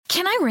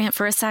Can I rant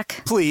for a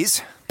sec?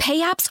 Please.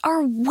 Pay apps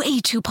are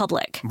way too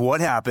public. What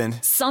happened?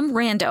 Some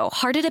rando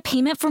hearted a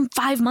payment from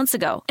 5 months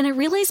ago, and I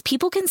realized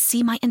people can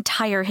see my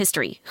entire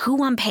history,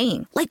 who I'm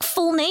paying, like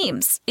full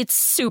names. It's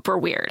super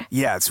weird.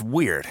 Yeah, it's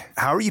weird.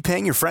 How are you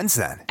paying your friends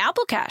then?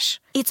 Apple Cash.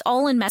 It's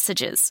all in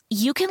messages.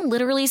 You can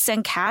literally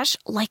send cash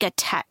like a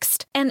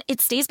text, and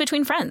it stays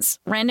between friends.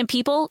 Random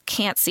people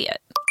can't see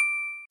it.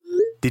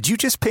 Did you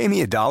just pay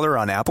me $1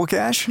 on Apple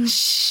Cash?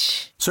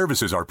 Shh.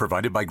 Services are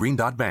provided by Green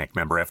Dot Bank.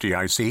 Member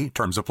FDIC.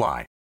 Terms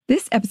apply.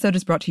 This episode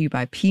is brought to you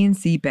by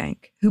PNC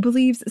Bank, who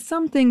believes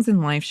some things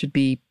in life should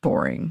be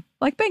boring,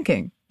 like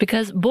banking.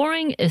 Because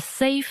boring is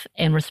safe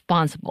and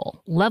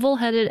responsible,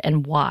 level-headed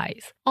and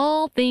wise.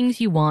 All things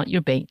you want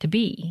your bank to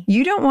be.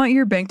 You don't want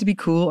your bank to be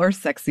cool or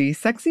sexy.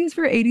 Sexy is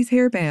for 80s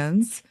hair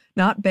bands,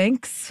 not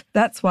banks.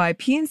 That's why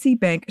PNC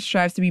Bank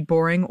strives to be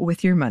boring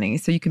with your money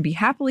so you can be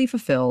happily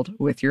fulfilled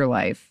with your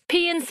life.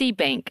 PNC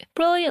Bank,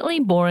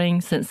 brilliantly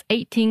boring since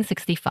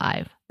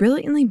 1865.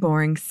 Brilliantly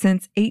Boring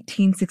Since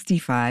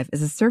 1865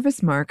 is a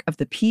service mark of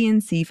the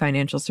PNC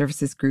Financial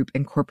Services Group,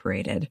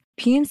 Incorporated.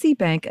 PNC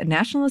Bank, a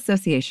National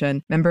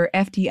Association, member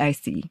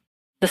FDIC.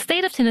 The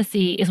state of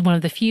Tennessee is one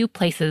of the few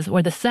places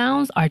where the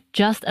sounds are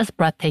just as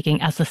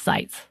breathtaking as the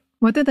sights.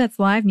 Whether that's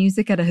live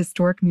music at a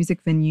historic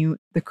music venue,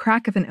 the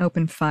crack of an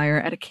open fire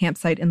at a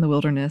campsite in the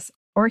wilderness,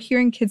 or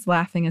hearing kids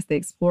laughing as they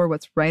explore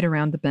what's right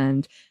around the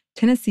bend,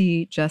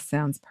 Tennessee just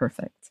sounds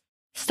perfect.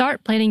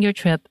 Start planning your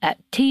trip at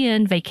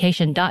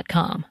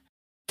tnvacation.com.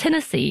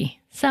 Tennessee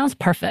sounds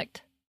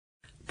perfect.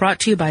 Brought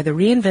to you by the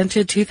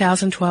reinvented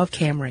 2012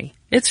 Camry.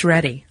 It's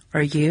ready.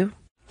 Are you?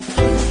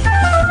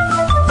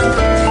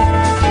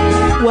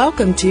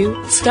 Welcome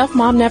to Stuff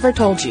Mom Never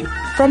Told You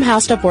from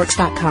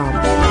HowStuffWorks.com.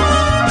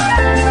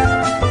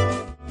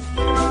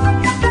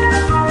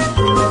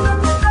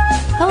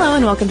 Hello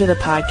and welcome to the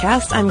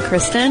podcast. I'm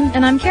Kristen.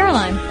 And I'm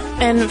Caroline.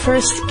 And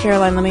first,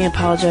 Caroline, let me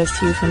apologize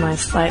to you for my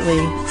slightly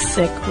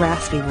sick,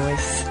 raspy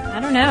voice. I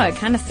don't know, it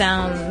kind of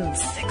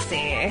sounds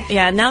sexy.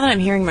 Yeah, now that I'm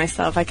hearing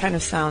myself, I kind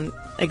of sound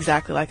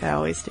exactly like I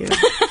always do.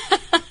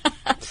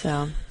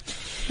 So,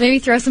 maybe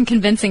throw some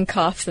convincing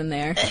coughs in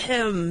there.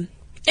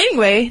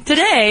 Anyway,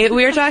 today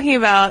we are talking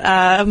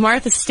about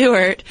Martha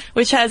Stewart,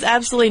 which has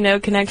absolutely no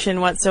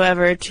connection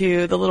whatsoever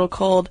to the little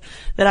cold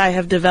that I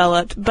have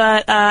developed.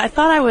 But I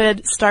thought I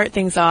would start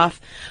things off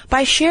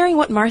by sharing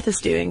what Martha's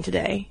doing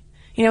today.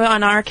 You know,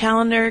 on our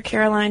calendar,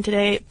 Caroline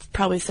today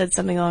probably said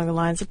something along the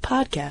lines of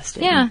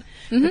podcasting. Yeah.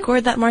 Mm-hmm.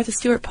 Record that Martha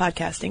Stewart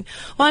podcasting.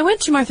 Well, I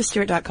went to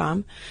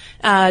marthastewart.com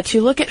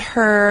to look at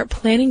her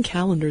planning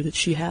calendar that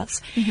she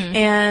has. Mm-hmm.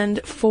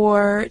 And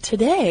for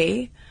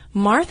today,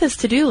 Martha's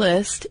to-do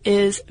list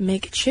is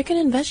make chicken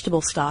and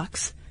vegetable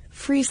stocks,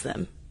 freeze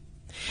them.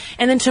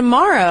 And then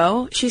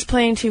tomorrow, she's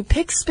planning to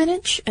pick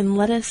spinach and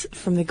lettuce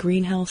from the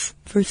greenhouse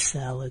for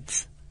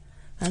salads.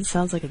 That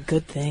sounds like a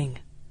good thing.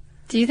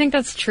 Do you think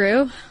that's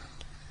true?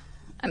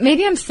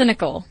 Maybe I'm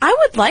cynical. I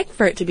would like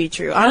for it to be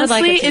true.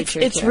 Honestly,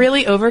 it's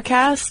really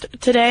overcast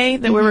today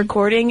that we're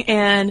recording,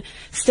 and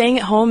staying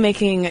at home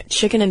making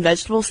chicken and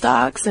vegetable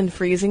stocks and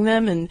freezing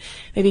them and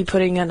maybe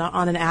putting it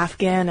on an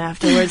Afghan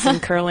afterwards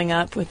and curling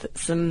up with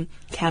some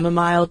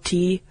chamomile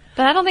tea.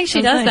 But I don't think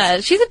she does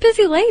that. She's a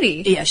busy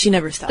lady. Yeah, she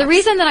never stops. The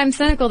reason that I'm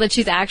cynical that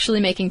she's actually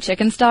making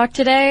chicken stock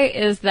today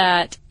is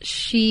that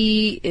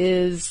she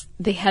is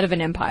the head of an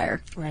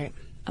empire. Right.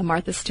 A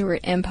Martha Stewart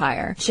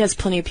empire. She has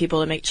plenty of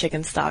people to make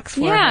chicken stocks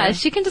for her. Yeah,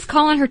 she can just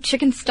call on her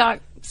chicken stock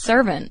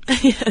servant.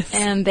 Yes.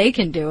 And they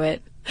can do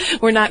it.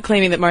 We're not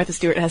claiming that Martha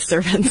Stewart has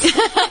servants.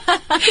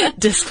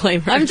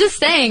 Disclaimer. I'm just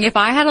saying, if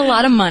I had a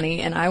lot of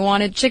money and I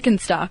wanted chicken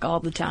stock all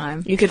the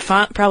time, you could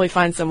probably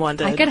find someone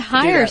to I could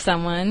hire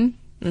someone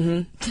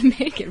to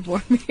make it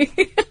for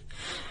me.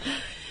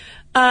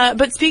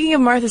 But speaking of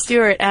Martha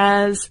Stewart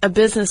as a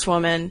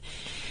businesswoman,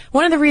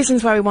 one of the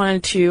reasons why we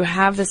wanted to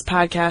have this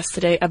podcast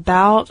today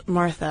about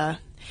Martha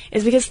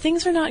is because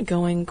things are not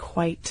going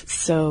quite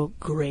so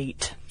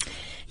great.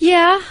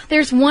 Yeah,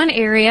 there's one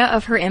area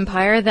of her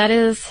empire that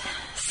is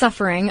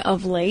suffering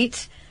of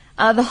late.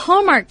 The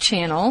Hallmark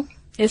Channel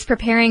is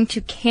preparing to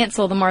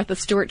cancel the Martha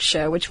Stewart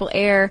show, which will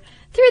air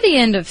through the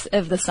end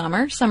of the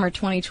summer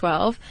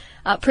 2012.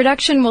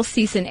 Production will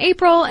cease in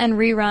April, and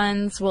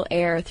reruns will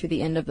air through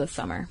the end of the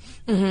summer.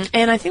 Mm-hmm.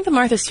 And I think the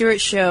Martha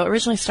Stewart show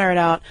originally started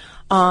out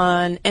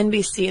on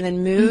NBC and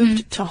then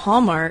moved to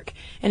Hallmark,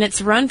 and it's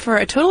run for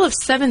a total of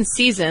 7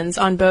 seasons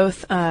on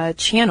both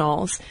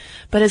channels,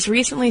 but has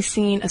recently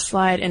seen a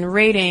slide in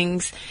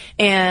ratings,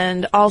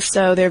 and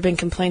also there have been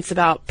complaints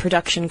about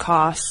production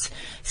costs.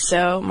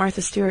 So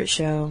Martha Stewart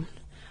show,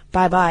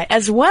 bye-bye.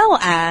 As well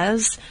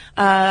as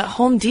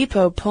Home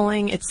Depot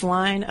pulling its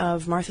line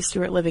of Martha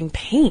Stewart Living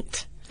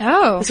paint.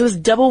 Oh. This was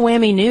double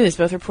whammy news,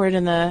 both reported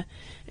in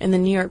the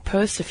New York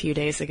Post a few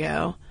days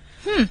ago.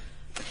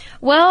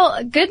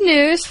 Well, good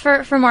news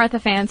for Martha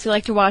fans who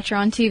like to watch her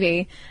on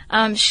TV.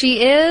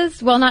 She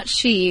is, well, not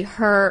she,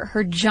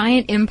 her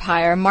giant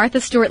empire,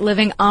 Martha Stewart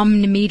Living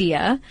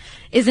Omnimedia,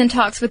 is in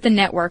talks with the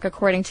network,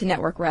 according to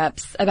network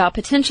reps, about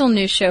potential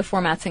new show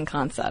formats and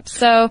concepts.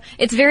 So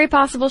it's very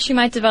possible she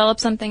might develop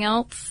something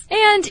else.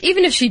 And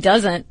even if she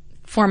doesn't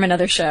form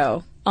another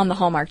show on the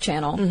Hallmark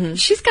Channel,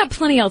 she's got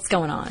plenty else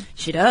going on.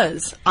 She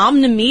does.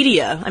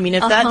 Omnimedia. I mean,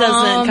 if that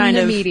doesn't kind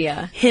of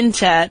Omnimedia.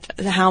 hint at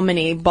how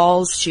many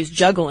balls she's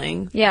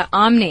juggling. Yeah,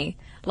 omni,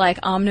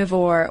 like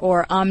omnivore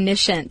or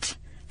omniscient.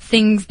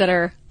 Things that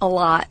are a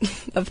lot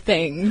of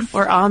things.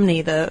 Or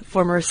Omni, the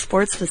former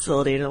sports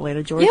facility in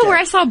Atlanta, Georgia. Yeah, where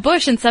I saw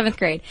Bush in 7th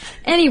grade.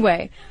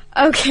 Anyway,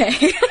 okay.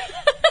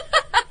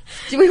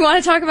 Do we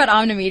want to talk about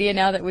Omnimedia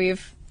now that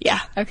we've...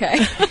 Yeah.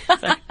 Okay.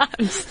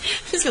 I'm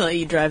just going to let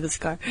you drive this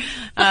car.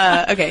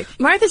 Okay.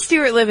 Martha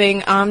Stewart Living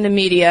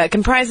Omnimedia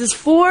comprises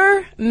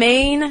 4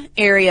 main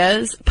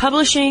areas: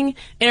 publishing,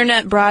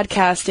 internet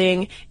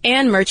broadcasting,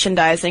 and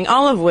merchandising,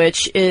 all of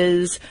which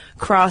is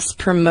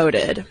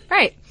cross-promoted.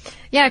 Right.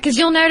 Yeah, because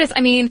you'll notice, I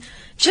mean,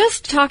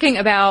 just talking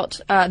about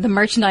the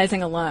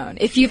merchandising alone,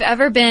 if you've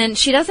ever been,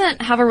 she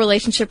doesn't have a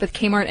relationship with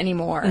Kmart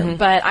anymore,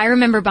 but I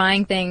remember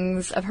buying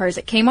things of hers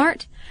at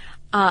Kmart.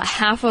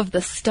 Half of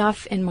the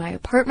stuff in my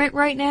apartment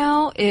right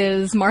now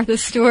is Martha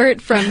Stewart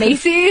from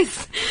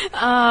Macy's.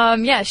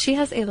 Yeah, she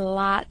has a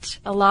lot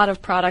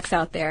of products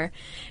out there.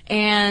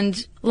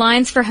 And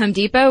lines for Home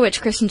Depot,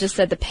 which Kristen just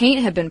said the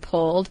paint had been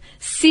pulled.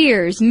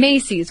 Sears,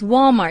 Macy's,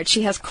 Walmart.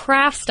 She has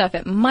craft stuff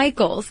at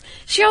Michael's.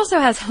 She also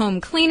has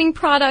home cleaning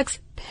products,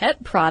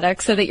 pet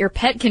products, so that your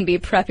pet can be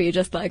preppy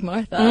just like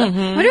Martha. I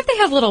wonder if they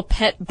have little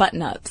pet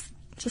button-ups,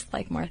 just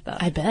like Martha.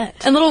 I bet.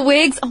 And little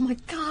wigs. Oh my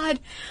God.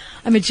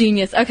 I'm a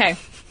genius. Okay.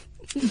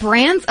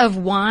 Brands of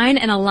wine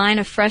and a line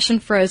of fresh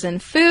and frozen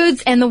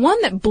foods. And the one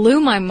that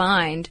blew my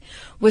mind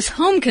was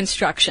home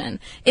construction.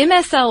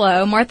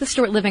 MSLO, Martha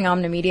Stewart Living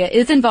Omnimedia,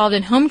 is involved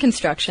in home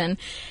construction.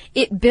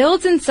 It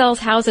builds and sells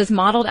houses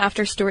modeled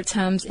after Stewart's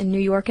homes in New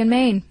York and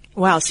Maine.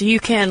 Wow, so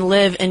you can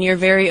live in your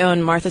very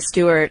own Martha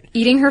Stewart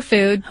Eating her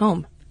food.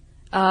 home.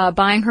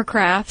 Buying her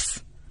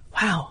crafts.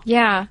 Wow.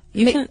 Yeah.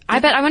 You can-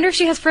 I wonder if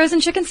she has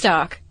frozen chicken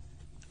stock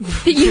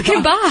that you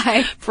can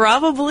buy.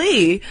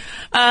 Probably.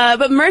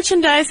 But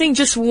merchandising,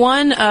 just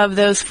one of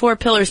those 4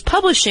 pillars.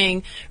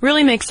 Publishing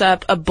really makes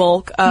up a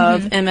bulk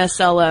of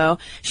MSLO.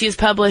 She has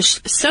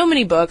published so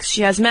many books.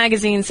 She has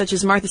magazines such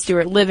as Martha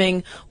Stewart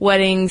Living,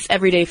 Weddings,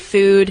 Everyday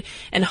Food,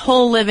 and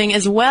Whole Living,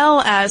 as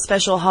well as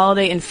special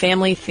holiday and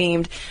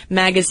family-themed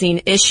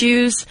magazine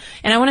issues.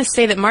 And I want to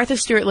say that Martha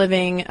Stewart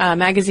Living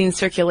magazine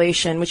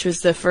circulation, which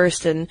was the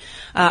first and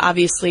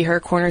obviously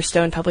her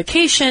cornerstone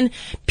publication,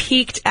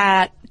 peaked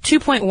at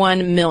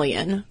 2.1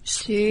 million.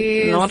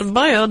 Jeez. Not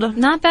bad.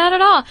 Not bad at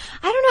all.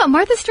 I don't know.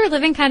 Martha Stewart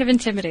Living kind of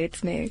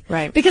intimidates me.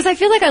 Right. Because I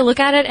feel like I look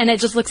at it and it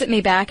just looks at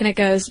me back and it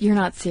goes, "You're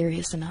not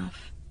serious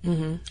enough.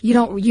 Mm-hmm. You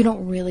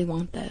don't really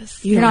want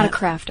this. You're not a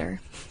crafter."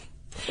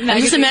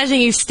 I'm just imagining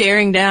you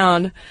staring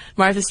down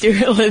Martha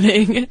Stewart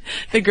Living,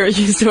 the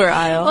grocery store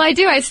aisle. Well, I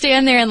do. I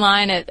stand there in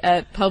line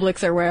at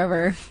Publix or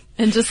wherever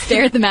and just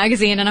stare at the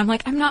magazine, and I'm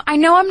like, I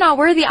know I'm not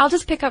worthy. I'll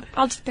just pick up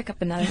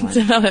another one.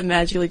 Somehow it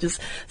magically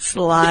just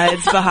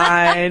slides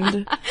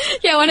behind.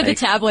 Yeah, one of the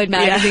tabloid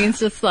magazines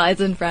just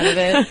slides in front of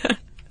it.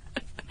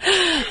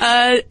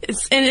 And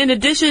in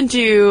addition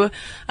to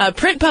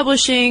print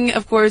publishing,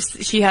 of course,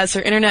 she has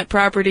her internet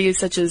properties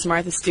such as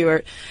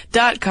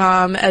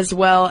MarthaStewart.com, as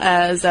well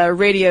as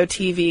radio,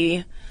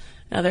 TV,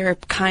 other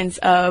kinds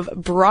of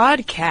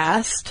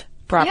broadcast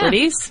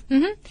properties. Yeah.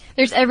 Mm-hmm.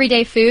 There's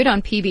Everyday Food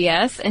on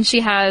PBS, and she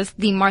has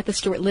the Martha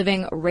Stewart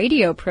Living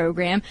radio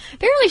program.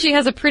 Apparently she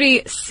has a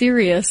pretty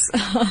serious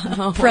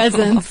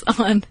presence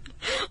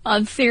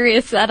on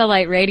Sirius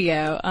satellite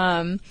radio.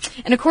 And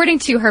according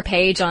to her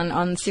page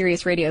on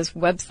Sirius Radio's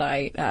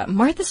website,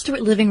 Martha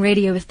Stewart Living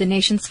Radio is the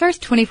nation's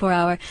first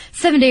 24-hour,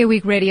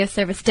 7-day-a-week radio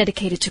service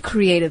dedicated to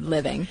creative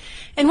living.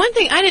 And one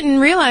thing I didn't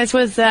realize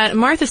was that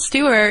Martha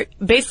Stewart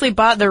basically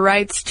bought the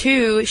rights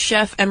to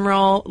Chef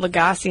Emeril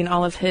Lagasse and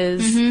all of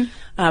his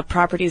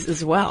properties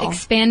as well.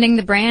 Expanding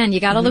the brand.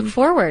 You gotta look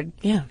forward.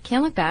 Yeah.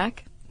 Can't look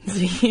back. So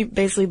you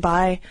basically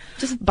buy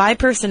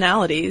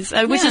personalities,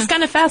 which is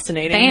kind of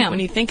fascinating when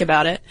you think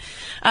about it.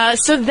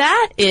 So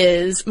that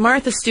is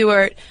Martha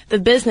Stewart, the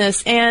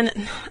business, and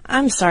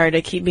I'm sorry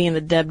to keep being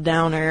the Deb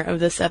Downer of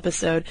this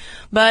episode,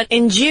 but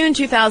in June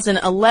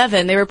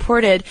 2011, they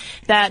reported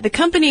that the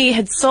company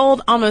had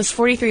sold almost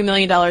 $43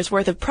 million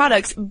worth of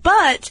products,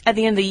 but at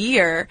the end of the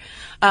year,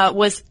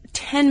 was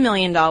 $10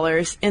 million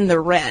in the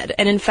red.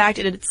 And in fact,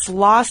 it's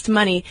lost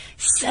money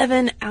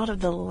 7 out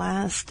of the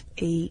last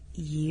 8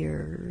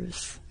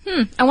 years.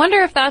 I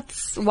wonder if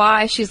that's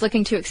why she's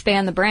looking to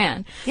expand the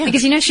brand. Yeah.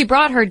 Because, she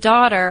brought her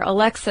daughter,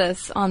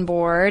 Alexis, on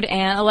board,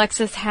 and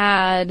Alexis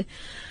had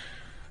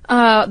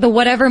the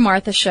Whatever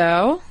Martha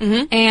show,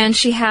 and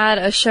she had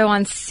a show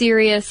on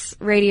Sirius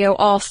Radio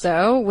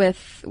also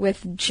with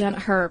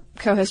her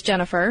co-host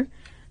Jennifer.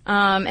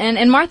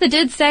 And Martha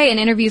did say in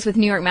interviews with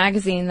New York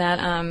Magazine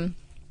that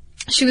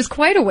she was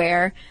quite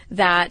aware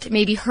that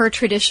maybe her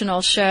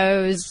traditional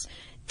shows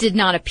did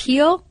not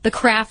appeal. The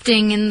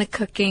crafting and the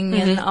cooking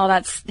and all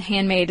that's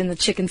handmade and the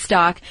chicken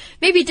stock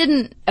maybe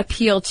didn't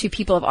appeal to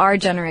people of our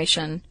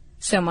generation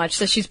so much,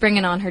 so she's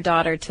bringing on her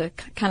daughter to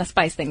kind of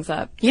spice things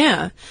up.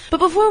 Yeah. But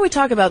before we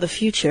talk about the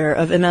future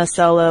of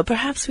MSLO,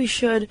 perhaps we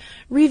should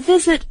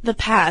revisit the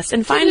past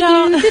and find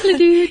out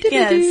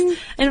yes,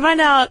 and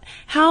find out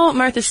how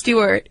Martha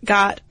Stewart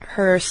got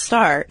her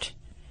start.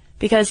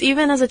 Because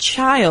even as a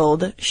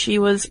child, she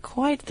was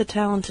quite the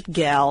talented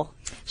gal.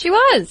 She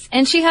was,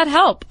 and she had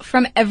help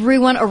from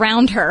everyone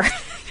around her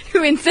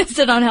who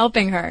insisted on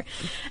helping her.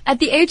 At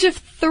the age of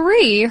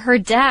 3, her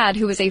dad,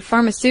 who was a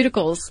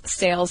pharmaceuticals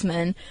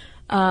salesman,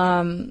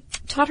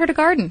 taught her to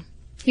garden.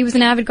 He was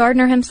an avid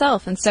gardener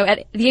himself, and so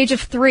at the age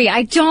of 3,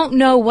 I don't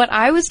know what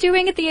I was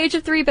doing at the age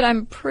of 3, but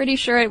I'm pretty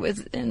sure it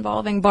was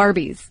involving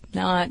Barbies,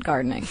 not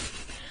gardening.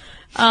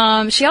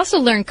 She also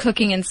learned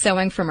cooking and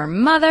sewing from her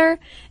mother,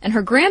 and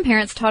her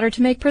grandparents taught her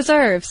to make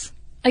preserves.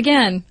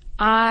 Again,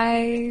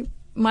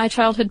 my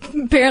childhood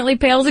apparently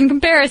pales in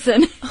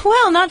comparison.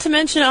 Well, not to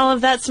mention all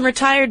of that, some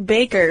retired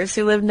bakers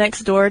who lived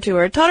next door to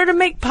her taught her to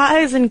make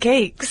pies and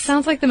cakes.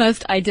 Sounds like the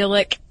most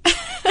idyllic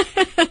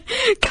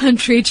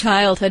country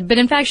childhood, but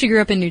in fact she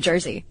grew up in New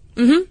Jersey.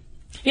 Mm-hmm.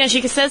 Yeah,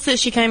 she says that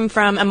she came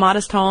from a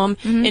modest home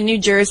in New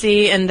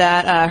Jersey and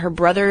that her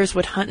brothers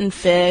would hunt and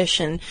fish,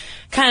 and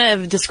kind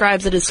of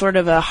describes it as sort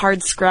of a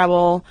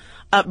hardscrabble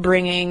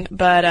upbringing,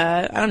 but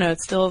I don't know,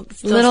 it's still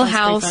little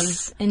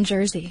house in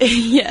Jersey.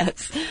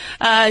 Yes.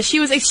 She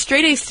was a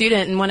straight-A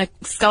student and won a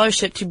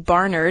scholarship to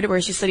Barnard,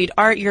 where she studied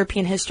art,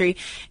 European history,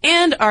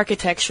 and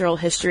architectural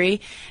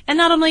history. And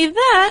not only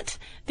that,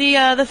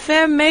 the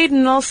fair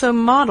maiden also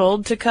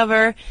modeled to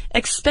cover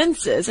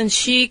expenses, and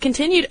she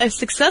continued a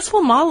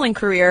successful modeling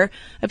career,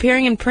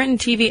 appearing in print and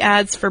TV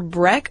ads for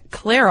Breck,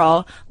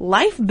 Clairol,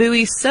 Life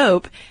Buoy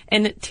soap,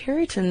 and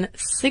Territon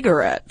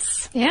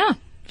cigarettes. Yeah.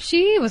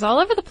 She was all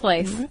over the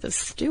place. Martha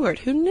Stewart,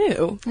 who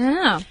knew?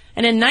 Yeah.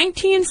 And in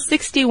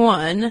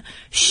 1961,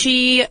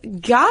 she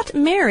got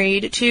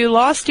married to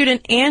law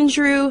student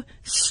Andrew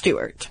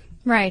Stewart.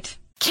 Right.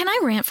 Can I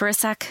rant for a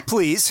sec?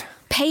 Please.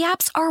 Pay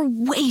apps are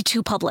way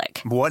too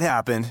public. What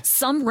happened?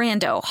 Some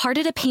rando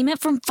hearted a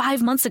payment from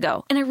 5 months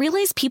ago, and I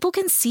realized people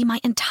can see my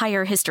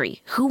entire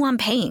history, who I'm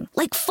paying,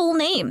 like full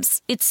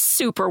names. It's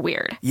super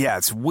weird. Yeah,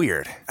 it's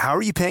weird. How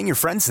are you paying your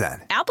friends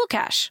then? Apple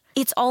Cash.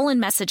 It's all in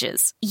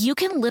messages. You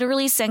can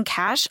literally send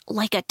cash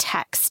like a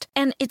text,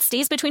 and it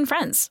stays between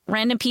friends.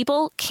 Random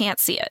people can't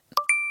see it.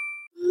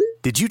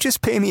 Did you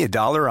just pay me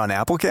 $1 on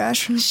Apple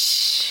Cash?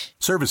 Shh.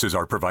 Services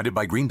are provided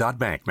by Green Dot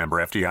Bank, member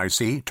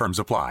FDIC. Terms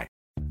apply.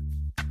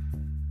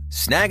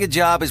 Snag a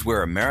Job is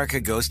where America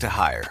goes to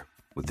hire,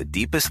 with the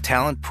deepest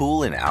talent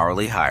pool in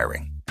hourly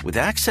hiring. With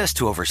access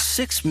to over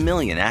 6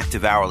 million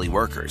active hourly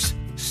workers,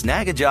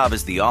 Snag a Job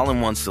is the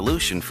all-in-one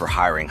solution for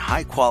hiring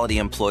high-quality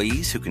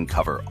employees who can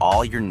cover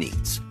all your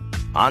needs.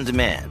 On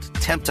demand,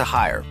 temp to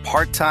hire,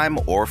 part-time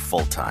or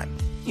full-time.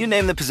 You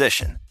name the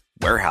position.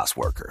 Warehouse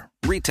worker,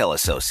 retail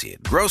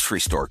associate, grocery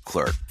store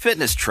clerk,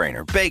 fitness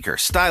trainer, baker,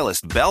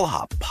 stylist,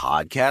 bellhop,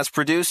 podcast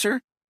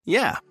producer.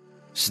 Yeah,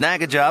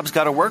 Snag a Job's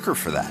got a worker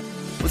for that.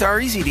 With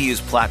our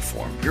easy-to-use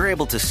platform, you're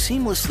able to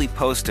seamlessly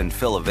post and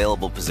fill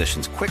available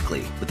positions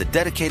quickly with a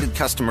dedicated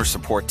customer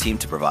support team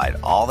to provide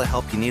all the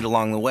help you need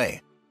along the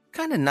way.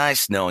 Kind of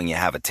nice knowing you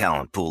have a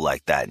talent pool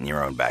like that in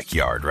your own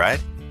backyard,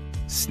 right?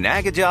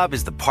 Snag a Job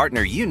is the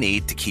partner you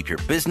need to keep your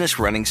business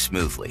running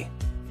smoothly.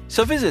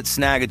 So visit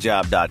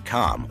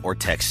snagajob.com or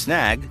text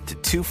SNAG to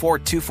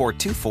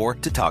 242424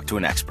 to talk to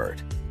an expert.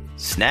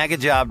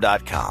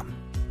 Snagajob.com,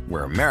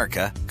 where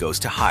America goes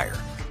to hire.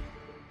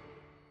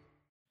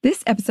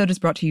 This episode is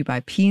brought to you by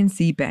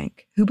PNC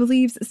Bank, who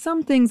believes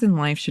some things in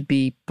life should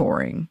be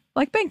boring,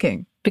 like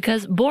banking.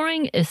 Because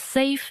boring is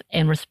safe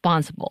and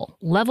responsible,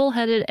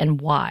 level-headed and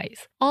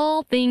wise.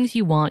 All things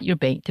you want your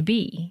bank to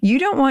be. You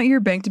don't want your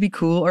bank to be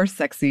cool or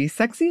sexy.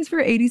 Sexy is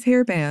for 80s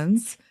hair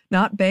bands,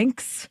 not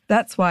banks.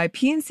 That's why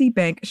PNC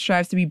Bank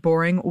strives to be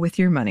boring with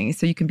your money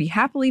so you can be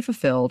happily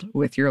fulfilled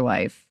with your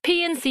life.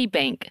 PNC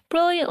Bank,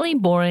 brilliantly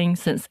boring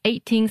since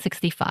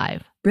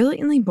 1865.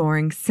 Brilliantly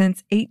Boring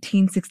Since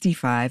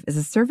 1865 is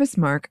a service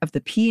mark of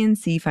the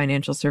PNC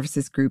Financial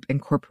Services Group,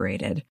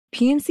 Incorporated.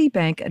 PNC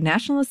Bank, a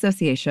National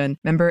Association,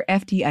 member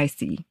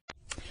FDIC.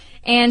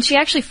 And she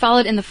actually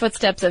followed in the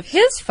footsteps of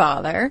his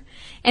father,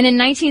 and in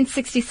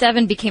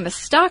 1967 became a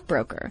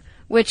stockbroker.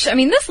 Which, I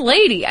mean, this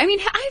lady, I've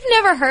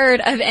never heard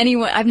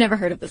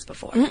of this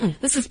before. Mm-mm.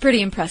 This is pretty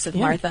impressive,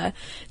 yeah. Martha.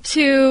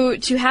 To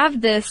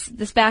have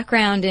this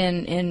background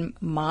in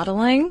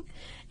modeling,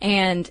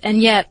 and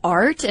yet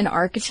art and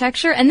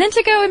architecture, and then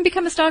to go and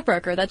become a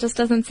stockbroker. That just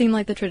doesn't seem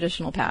like the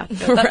traditional path.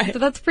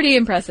 That's pretty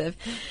impressive.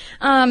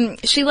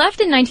 She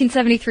left in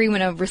 1973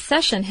 when a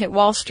recession hit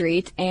Wall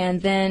Street,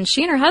 and then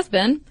she and her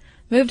husband,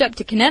 moved up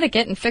to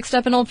Connecticut and fixed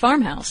up an old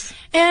farmhouse.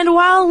 And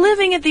while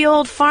living at the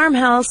old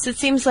farmhouse, it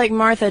seems like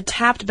Martha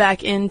tapped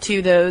back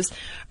into those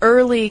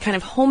early kind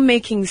of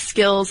homemaking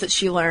skills that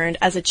she learned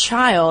as a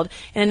child.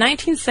 And in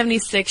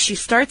 1976, she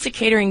starts a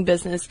catering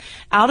business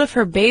out of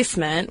her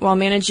basement while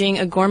managing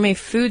a gourmet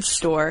food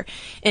store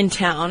in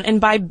town.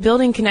 And by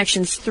building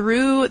connections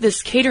through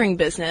this catering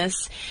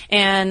business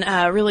and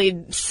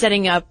really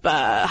setting up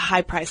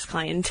high-priced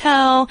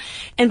clientele,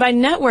 and by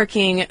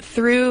networking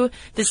through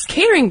this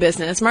catering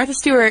business, Martha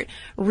Stewart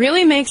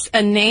really makes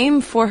a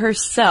name for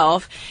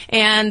herself,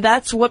 and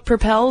that's what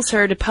propels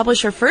her to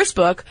publish her first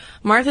book,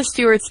 Martha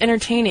Stewart's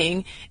Entertaining,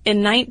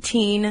 in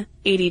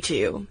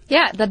 1982.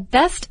 Yeah, the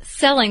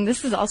best-selling,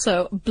 this is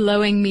also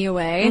blowing me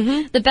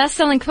away, the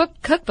best-selling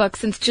cookbook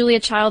since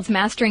Julia Child's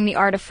Mastering the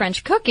Art of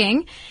French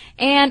Cooking.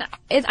 And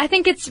I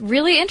think it's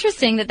really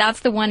interesting that that's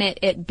the one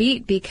it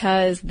beat,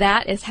 because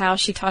that is how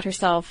she taught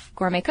herself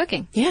gourmet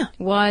cooking. Yeah.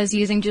 Was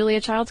using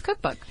Julia Child's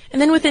cookbook. And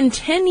then within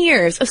 10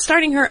 years of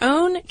starting her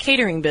own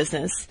catering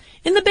business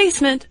in the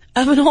basement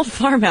of an old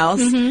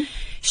farmhouse,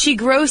 she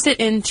grows it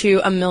into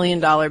 $1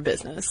 million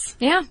business.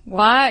 Yeah.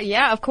 Why?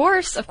 Yeah, of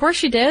course. Of course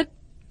she did.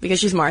 Because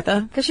she's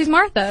Martha. Because she's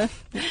Martha.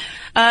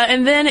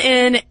 And then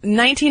in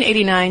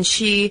 1989,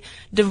 she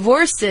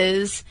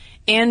divorces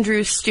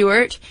Andrew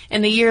Stewart,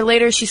 and a year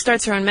later she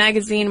starts her own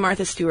magazine,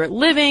 Martha Stewart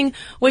Living,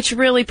 which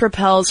really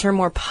propels her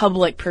more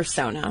public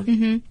persona.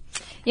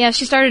 Yeah,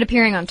 she started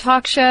appearing on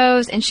talk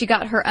shows, and she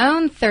got her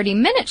own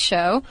 30-minute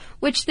show,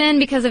 which then,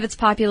 because of its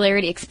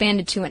popularity,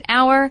 expanded to an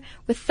hour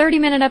with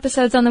 30-minute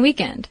episodes on the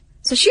weekend.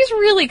 So she's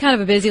really kind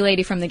of a busy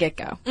lady from the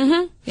get-go.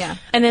 Yeah.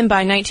 And then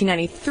by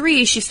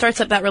 1993, she starts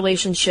up that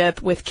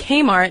relationship with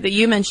Kmart that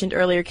you mentioned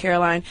earlier,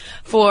 Caroline,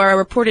 for a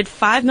reported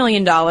 $5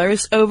 million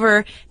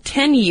over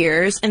 10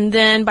 years. And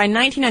then by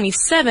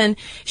 1997,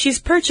 she's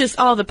purchased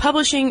all the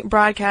publishing,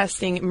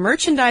 broadcasting,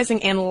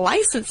 merchandising, and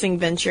licensing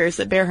ventures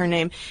that bear her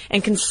name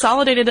and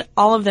consolidated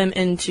all of them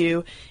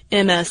into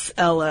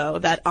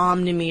MSLO, that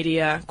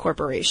Omnimedia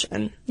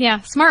Corporation.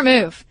 Yeah, smart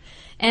move.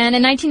 And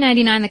in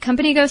 1999, the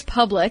company goes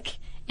public,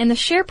 and the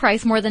share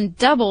price more than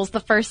doubles the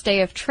first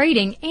day of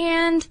trading.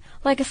 And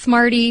like a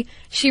smarty,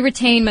 she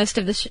retained most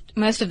of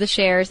the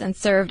shares and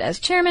served as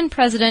chairman,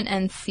 president,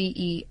 and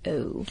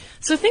CEO.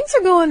 So things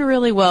are going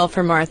really well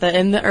for Martha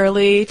in the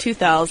early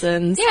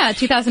 2000s. Yeah,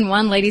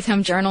 2001, Ladies'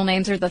 Home Journal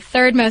names her the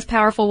third most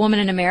powerful woman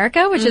in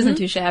America, which isn't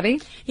too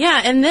shabby.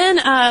 Yeah, and then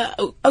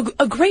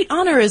a great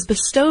honor is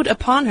bestowed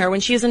upon her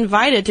when she is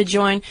invited to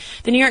join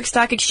the New York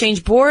Stock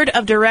Exchange Board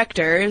of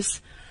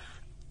Directors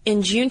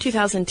in June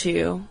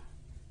 2002.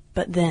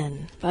 But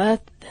then,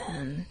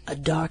 a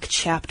dark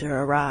chapter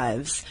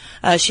arrives.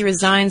 She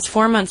resigns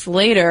 4 months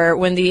later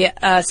when the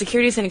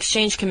Securities and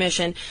Exchange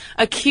Commission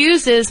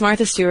accuses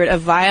Martha Stewart of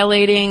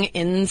violating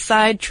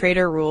inside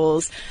trader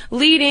rules,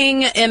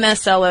 leading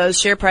MSLO's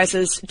share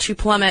prices to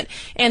plummet,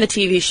 and the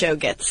TV show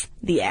gets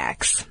the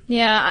axe.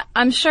 Yeah,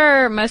 I'm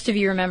sure most of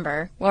you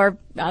remember, or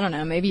I don't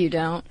know, maybe you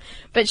don't,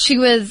 but she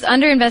was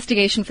under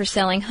investigation for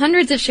selling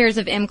hundreds of shares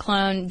of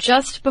Imclone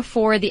just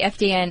before the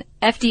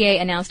FDA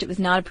announced it was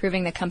not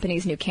approving the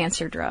company's new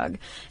cancer drug.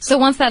 So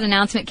once that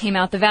announcement came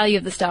out, the value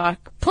of the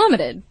stock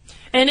plummeted.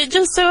 And it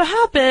just so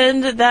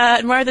happened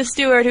that Martha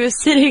Stewart, who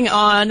is sitting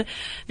on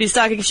the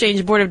Stock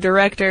Exchange Board of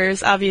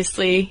Directors,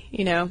 obviously,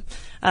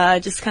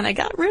 just kind of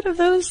got rid of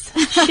those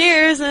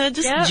shares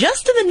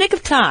just in the nick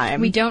of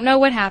time. We don't know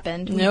what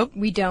happened. Nope.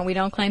 We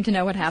don't claim to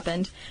know what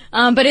happened.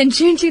 But in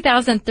June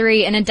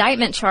 2003, an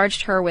indictment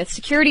charged her with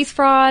securities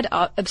fraud,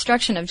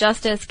 obstruction of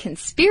justice,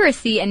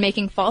 conspiracy, and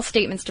making false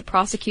statements to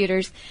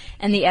prosecutors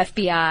and the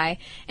FBI.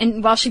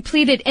 And while she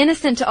pleaded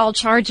innocent to all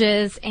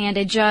charges and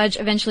a judge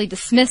eventually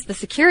dismissed the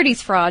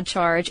securities fraud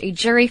charge, a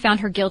jury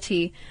found her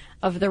guilty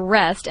of the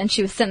rest, and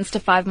she was sentenced to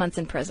 5 months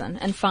in prison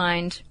and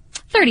fined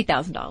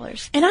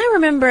 $30,000. And I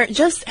remember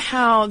just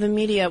how the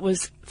media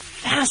was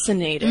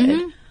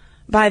fascinated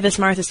by this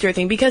Martha Stewart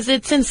thing, because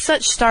it's in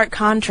such stark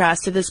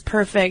contrast to this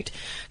perfect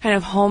kind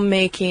of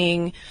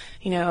homemaking,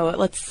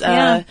 let's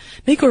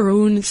make our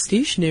own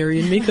stationery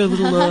and make a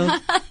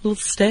little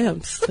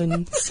stamps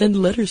and send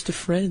letters to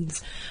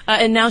friends.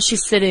 And now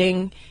she's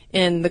sitting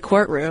in the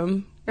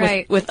courtroom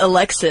with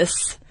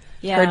Alexis,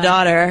 her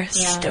daughter,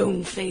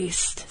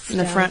 stone-faced in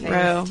the front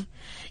row.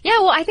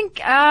 Yeah, well, I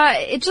think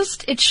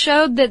it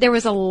showed that there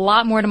was a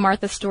lot more to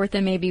Martha Stewart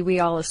than maybe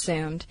we all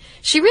assumed.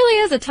 She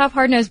really is a tough,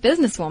 hard-nosed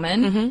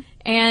businesswoman,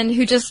 and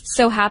who just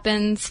so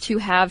happens to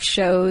have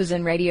shows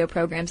and radio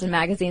programs and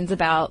magazines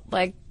about,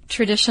 like,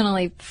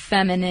 traditionally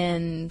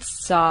feminine,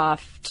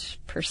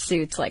 soft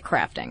pursuits like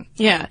crafting.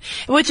 Yeah,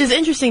 which is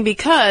interesting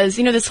because,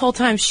 this whole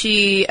time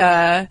she's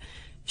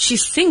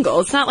single.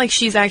 It's not like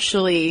she's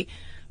actually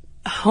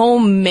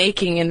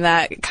homemaking in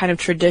that kind of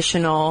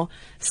traditional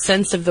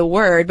sense of the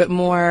word, but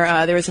more,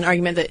 there was an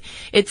argument that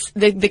it's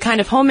the kind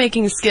of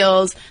homemaking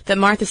skills that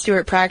Martha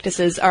Stewart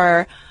practices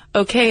are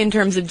okay in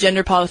terms of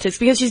gender politics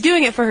because she's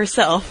doing it for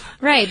herself.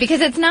 Right,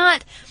 because it's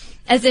not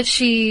as if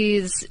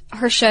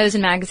her shows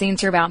and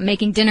magazines are about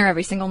making dinner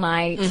every single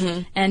night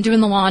and doing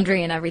the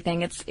laundry and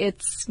everything.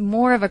 It's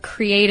more of a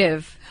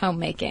creative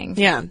homemaking.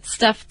 Yeah.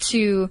 Stuff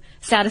to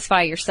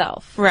satisfy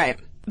yourself. Right.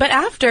 But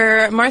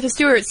after Martha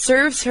Stewart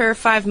serves her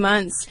 5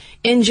 months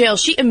in jail,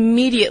 she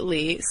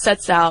immediately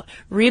sets out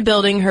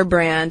rebuilding her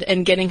brand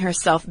and getting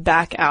herself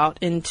back out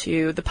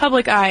into the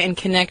public eye and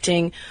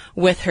connecting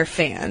with her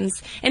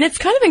fans. And it's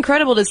kind of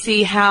incredible to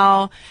see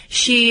how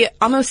she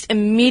almost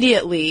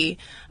immediately,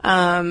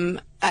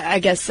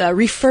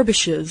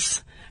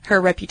 refurbishes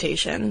her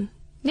reputation.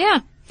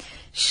 Yeah.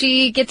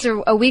 She gets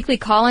a weekly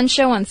call-in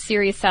show on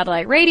Sirius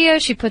Satellite Radio.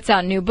 She puts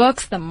out new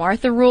books, The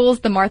Martha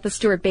Rules, The Martha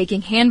Stewart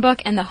Baking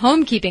Handbook, and The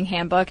Homekeeping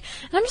Handbook.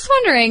 And I'm just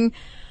wondering,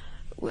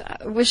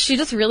 was she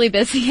just really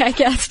busy, I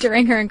guess,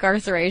 during her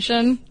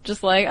incarceration?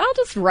 Just like, I'll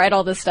just write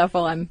all this stuff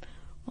while I'm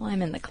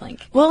in the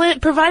clink. Well, it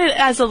provided,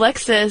 as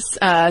Alexis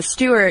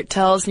Stewart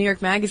tells New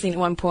York Magazine at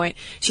one point,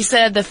 she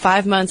said the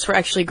 5 months were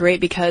actually great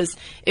because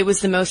it was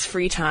the most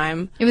free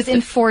time. It was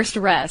enforced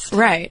rest.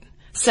 Right.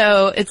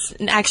 So it's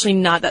actually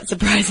not that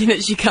surprising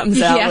that she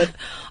comes out with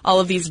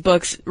all of these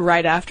books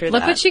right after that.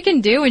 Look what she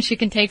can do when she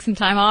can take some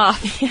time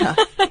off. Yeah.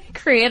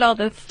 Create all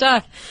this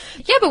stuff.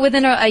 Yeah, but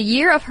within a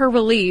year of her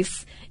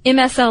release,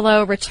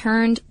 MSLO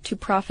returned to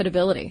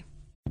profitability.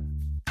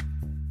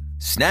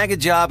 Snag a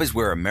Job is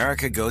where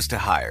America goes to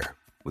hire,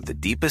 with the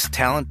deepest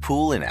talent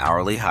pool in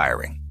hourly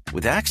hiring.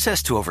 With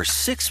access to over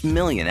 6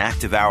 million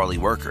active hourly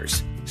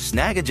workers,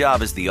 Snag a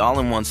Job is the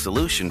all-in-one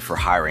solution for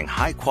hiring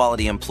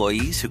high-quality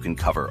employees who can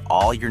cover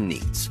all your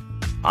needs.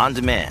 On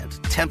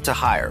demand, temp to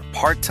hire,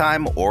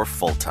 part-time or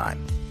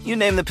full-time. You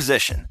name the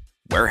position.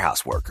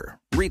 Warehouse worker,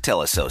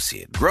 retail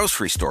associate,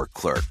 grocery store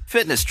clerk,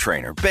 fitness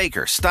trainer,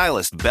 baker,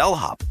 stylist,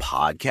 bellhop,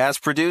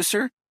 podcast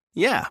producer.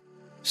 Yeah,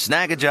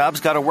 Snag a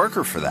Job's got a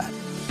worker for that.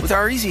 With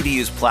our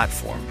easy-to-use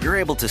platform, you're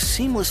able to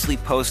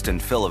seamlessly post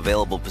and fill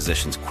available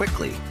positions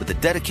quickly with a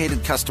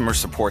dedicated customer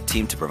support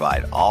team to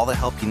provide all the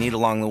help you need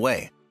along the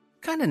way.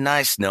 Kind of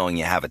nice knowing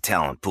you have a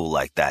talent pool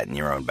like that in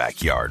your own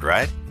backyard,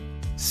 right?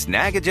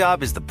 Snag a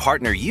Job is the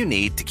partner you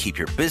need to keep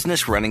your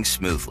business running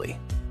smoothly.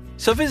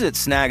 So visit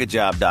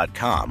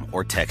snagajob.com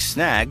or text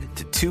SNAG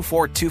to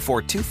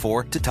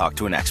 242424 to talk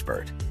to an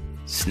expert.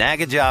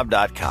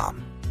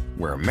 Snagajob.com,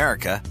 where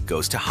America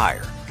goes to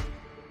hire.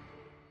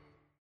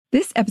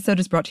 This episode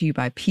is brought to you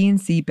by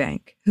PNC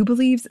Bank, who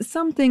believes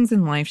some things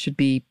in life should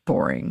be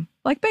boring,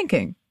 like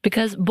banking.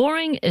 Because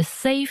boring is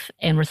safe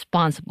and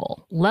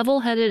responsible,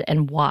 level-headed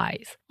and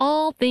wise.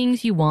 All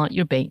things you want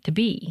your bank to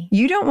be.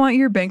 You don't want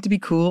your bank to be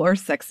cool or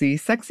sexy.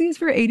 Sexy is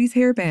for 80s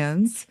hair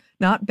bands,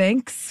 not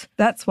banks.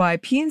 That's why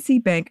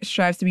PNC Bank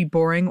strives to be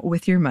boring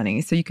with your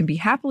money so you can be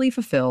happily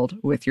fulfilled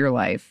with your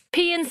life.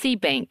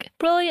 PNC Bank,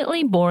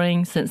 brilliantly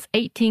boring since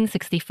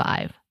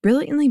 1865.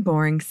 Brilliantly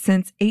Boring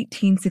Since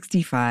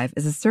 1865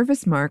 is a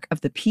service mark of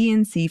the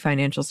PNC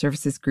Financial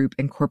Services Group,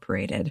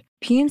 Incorporated.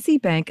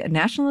 PNC Bank, a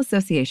National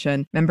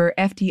Association, member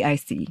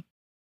FDIC.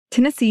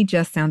 Tennessee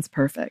just sounds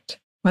perfect.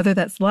 Whether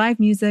that's live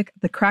music,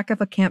 the crack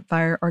of a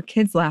campfire, or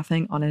kids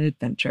laughing on an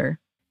adventure.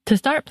 To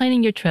start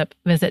planning your trip,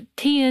 visit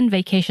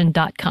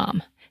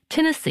tnvacation.com.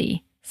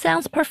 Tennessee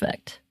sounds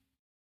perfect.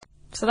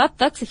 So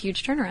that's a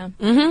huge turnaround.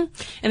 Mm-hmm.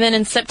 And then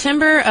in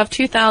September of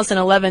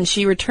 2011,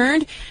 she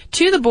returned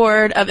to the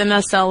board of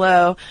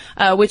MSLO,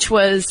 which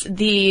was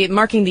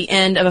marking the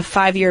end of a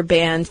 5-year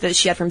ban that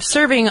she had from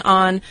serving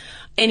on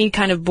any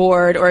kind of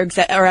board or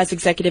as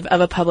executive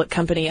of a public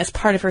company as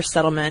part of her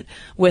settlement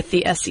with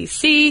the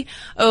SEC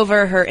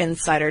over her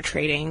insider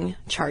trading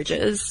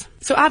charges.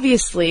 So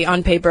obviously,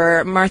 on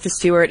paper, Martha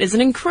Stewart is an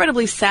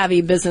incredibly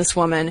savvy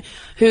businesswoman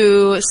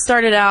who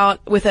started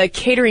out with a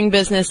catering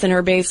business in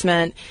her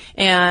basement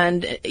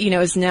and,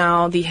 is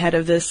now the head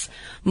of this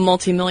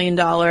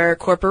multi-million-dollar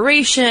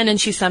corporation,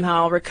 and she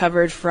somehow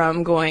recovered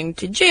from going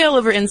to jail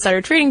over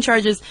insider trading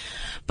charges.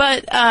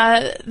 But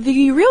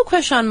the real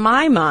question on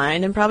my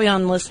mind, and probably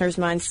on listeners'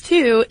 minds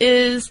too,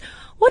 is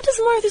what does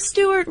Martha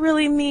Stewart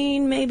really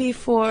mean maybe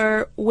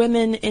for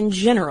women in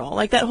general?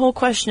 Like that whole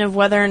question of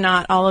whether or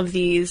not all of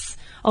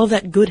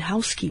that good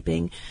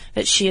housekeeping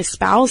that she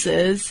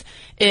espouses,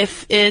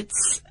 if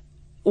it's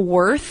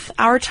worth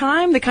our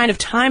time, the kind of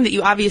time that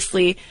you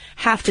obviously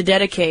have to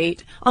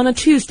dedicate on a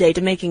Tuesday to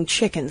making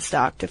chicken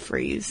stock to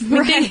freeze.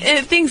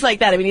 Right. Things like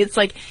that. I mean, it's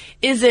like,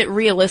 is it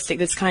realistic,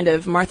 this kind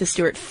of Martha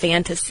Stewart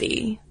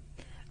fantasy?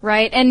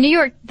 Right. And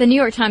the New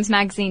York Times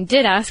Magazine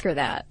did ask her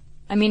that.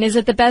 I mean, is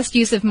it the best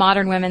use of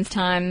modern women's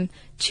time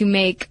to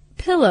make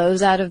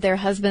pillows out of their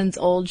husband's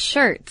old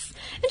shirts?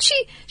 And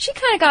she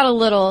kind of got a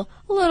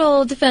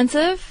little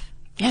defensive.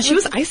 Yeah, she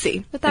was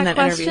icy with that in that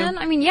question. interview.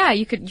 I mean, yeah,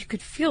 you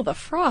could feel the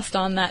frost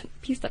on that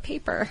piece of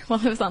paper. Well,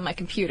 it was on my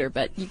computer,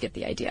 but you get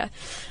the idea.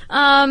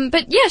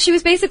 But yeah, she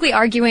was basically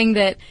arguing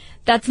that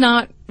that's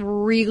not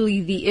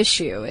really the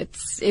issue.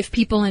 It's if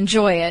people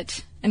enjoy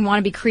it and want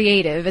to be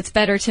creative, it's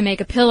better to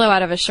make a pillow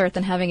out of a shirt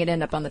than having it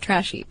end up on the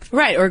trash heap.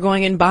 Right, or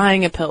going and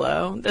buying a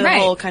pillow. The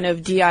Right. whole kind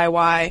of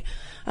DIY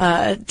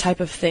type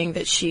of thing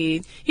that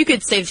you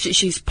could say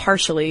she's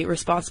partially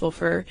responsible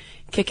for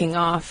kicking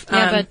off.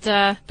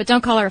 Yeah, but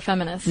don't call her a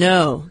feminist.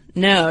 No.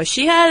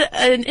 She had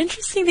an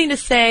interesting thing to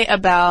say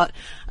about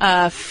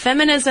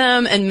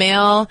feminism and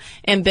male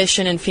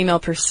ambition and female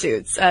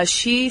pursuits.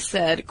 She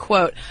said,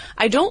 quote,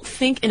 "I don't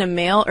think in a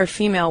male or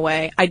female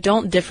way. I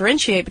don't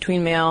differentiate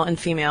between male and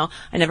female.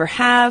 I never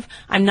have.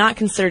 I'm not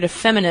considered a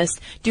feminist.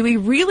 Do we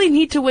really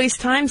need to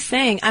waste time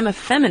saying I'm a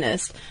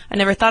feminist? I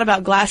never thought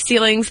about glass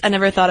ceilings. I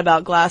never thought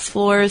about glass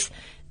floors."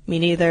 Me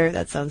neither.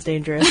 That sounds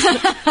dangerous.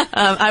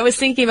 I was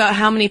thinking about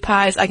how many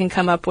pies I can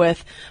come up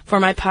with for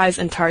my Pies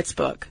and Tarts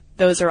book.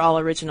 Those are all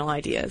original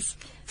ideas.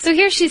 So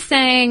here she's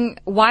saying,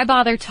 why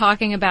bother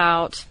talking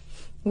about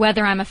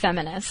whether I'm a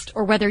feminist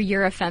or whether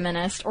you're a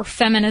feminist or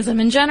feminism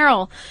in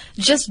general?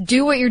 Just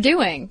do what you're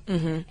doing.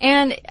 Mm-hmm.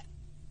 And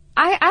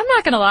I'm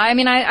not going to lie. I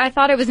mean, I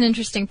thought it was an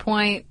interesting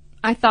point.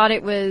 I thought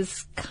it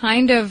was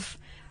kind of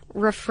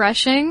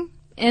refreshing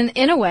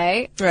in a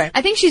way. Right.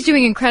 I think she's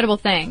doing incredible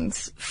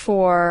things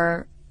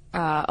for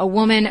a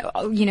woman,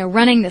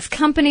 running this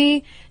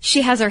company.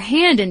 She has her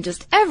hand in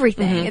just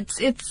everything.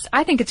 Mm-hmm.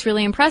 I think it's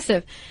really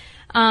impressive.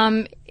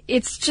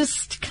 It's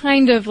just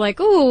kind of like,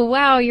 ooh,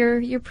 wow,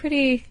 you're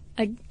pretty,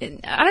 I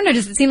don't know,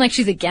 does it seem like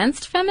she's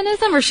against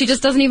feminism or she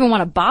just doesn't even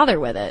want to bother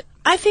with it?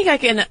 I think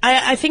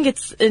I think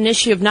it's an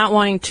issue of not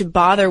wanting to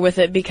bother with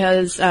it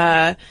because,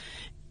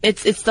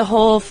 it's the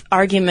whole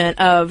argument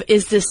of,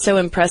 is this so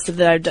impressive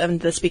that I've done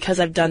this because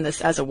I've done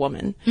this as a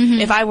woman? Mm-hmm.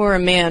 If I were a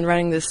man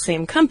running this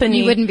same company,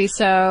 you wouldn't be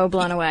so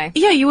blown away.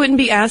 Yeah, you wouldn't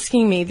be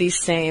asking me these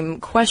same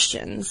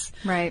questions.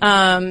 Right.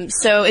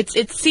 So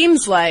it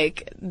seems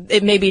like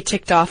it maybe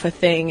ticked off a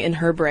thing in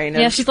her brain.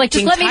 Yeah, she's like,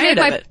 just let me make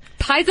my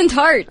pies and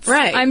tarts.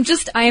 Right.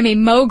 I am a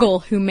mogul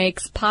who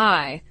makes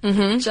pie.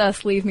 Mm-hmm.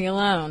 Just leave me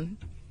alone.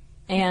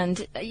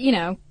 And,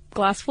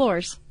 glass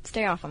floors.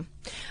 Stay off them.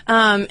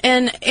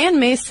 And Ann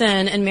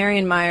Mason and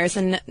Marion Myers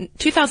in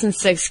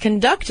 2006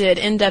 conducted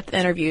in-depth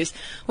interviews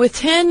with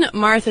 10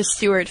 Martha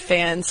Stewart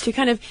fans to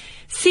kind of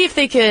see if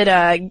they could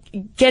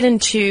get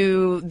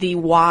into the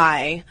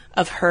why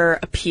of her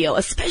appeal,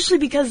 especially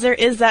because there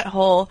is that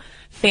whole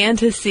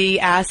fantasy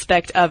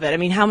aspect of it. I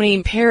mean, how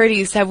many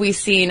parodies have we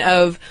seen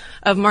of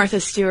Martha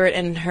Stewart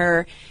and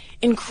her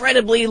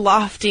incredibly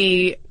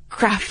lofty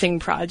crafting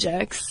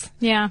projects?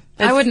 Yeah,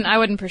 I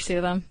wouldn't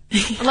pursue them.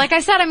 Like I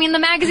said, I mean, the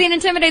magazine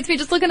intimidates me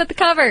just looking at the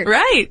cover.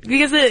 Right,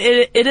 because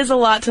it is a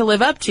lot to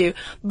live up to.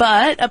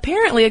 But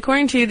apparently,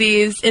 according to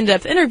these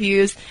in-depth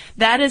interviews,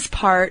 that is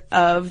part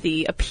of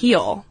the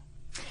appeal.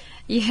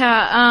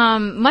 Yeah,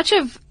 much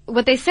of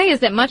what they say is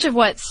that much of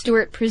what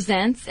Stewart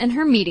presents in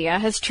her media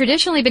has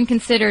traditionally been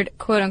considered,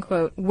 quote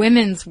unquote,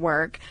 women's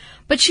work,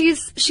 but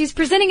she's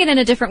presenting it in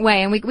a different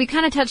way, and we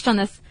kind of touched on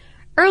this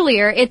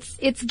earlier.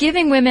 It's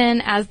giving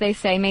women, as they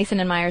say, Mason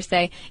and Myers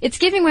say, it's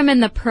giving women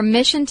the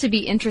permission to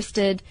be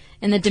interested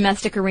in the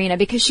domestic arena,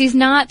 because she's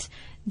not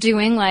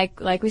doing, like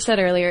we said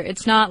earlier,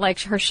 it's not like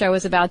her show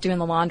is about doing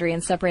the laundry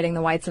and separating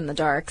the whites and the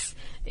darks.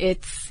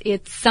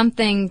 It's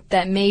something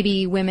that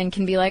maybe women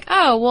can be like,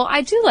 oh, well,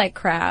 I do like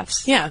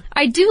crafts. Yeah.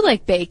 I do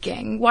like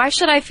baking. Why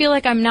should I feel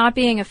like I'm not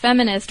being a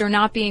feminist or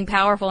not being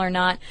powerful or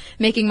not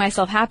making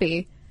myself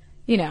happy?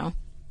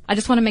 I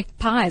just want to make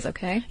pies,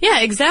 okay?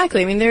 Yeah,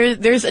 exactly. I mean,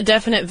 there's a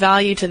definite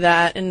value to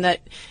that, in that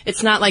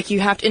it's not like you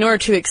have to, in order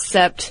to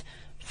accept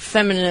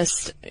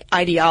feminist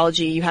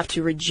ideology, you have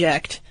to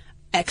reject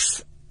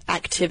X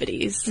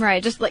activities.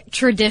 Right, just like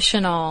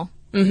traditional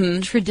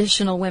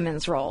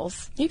women's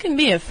roles. You can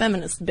be a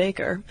feminist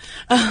baker.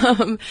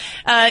 And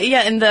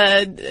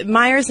the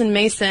Myers and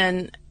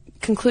Mason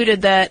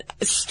concluded that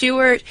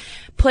Stewart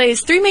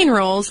plays three main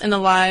roles in the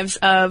lives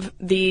of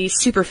the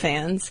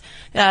superfans.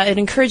 It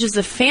encourages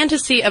the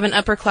fantasy of an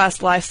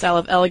upper-class lifestyle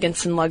of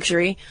elegance and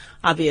luxury,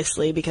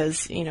 obviously,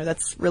 because,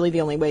 that's really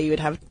the only way you would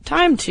have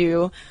time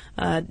to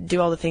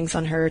do all the things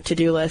on her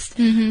to-do list.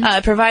 Mm-hmm.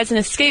 It provides an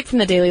escape from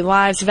the daily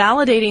lives,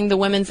 validating the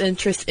women's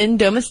interest in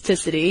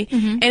domesticity,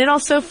 and it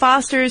also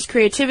fosters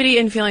creativity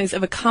and feelings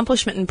of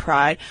accomplishment and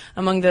pride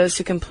among those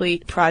who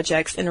complete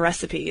projects and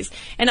recipes.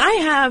 And I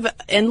have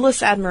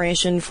endless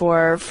admiration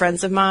for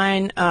friends of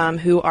mine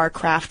who are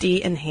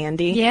crafty and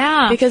handy.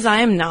 Yeah. Because I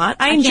am not.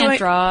 I can't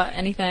draw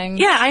anything.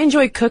 Yeah, I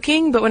enjoy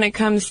cooking, but when it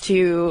comes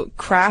to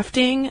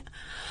crafting...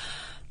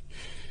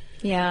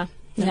 Yeah.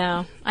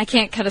 No, I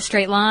can't cut a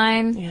straight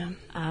line. Yeah.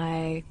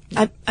 I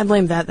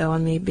blame that, though,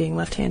 on me being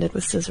left-handed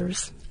with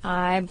scissors.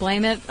 I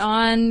blame it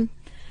on...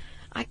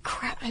 I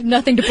have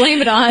nothing to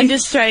blame it on.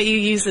 You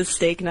use a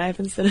steak knife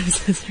instead of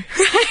scissors.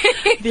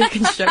 Right. The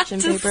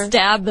construction paper.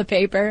 Stab the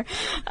paper.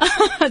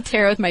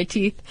 Tear with my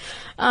teeth.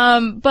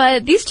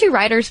 But these two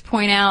writers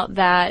point out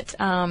that...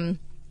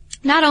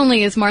 not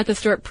only is Martha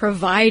Stewart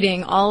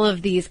providing all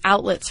of these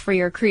outlets for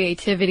your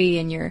creativity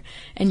and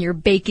your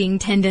baking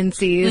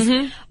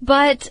tendencies,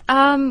 but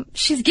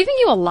she's giving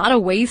you a lot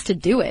of ways to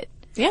do it.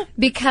 Yeah.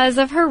 Because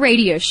of her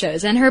radio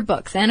shows and her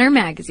books and her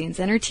magazines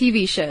and her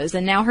TV shows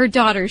and now her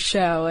daughter's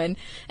show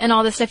and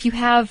all this stuff. You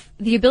have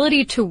the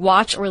ability to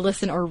watch or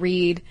listen or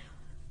read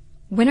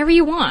whenever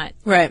you want.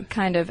 Right.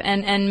 Kind of,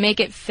 and make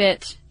it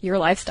fit your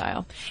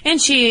lifestyle.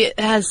 And she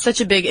has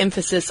such a big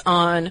emphasis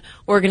on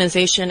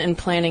organization and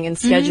planning and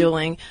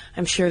scheduling.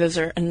 I'm sure those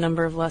are a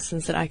number of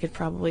lessons that I could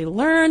probably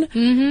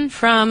learn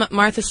from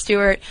Martha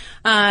Stewart.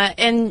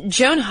 And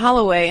Joan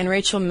Holloway and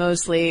Rachel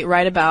Mosley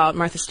write about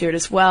Martha Stewart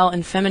as well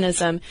in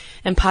feminism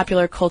and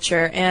popular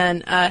culture.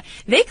 And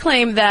they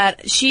claim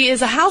that she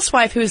is a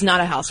housewife who is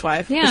not a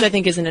housewife, which I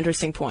think is an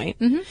interesting point.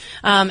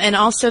 And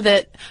also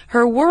that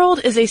her world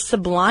is a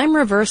sublime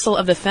reversal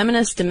of the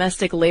feminist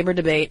domestic labor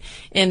debate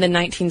in the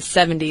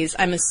 1970s,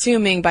 I'm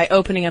assuming, by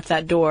opening up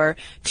that door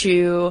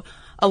to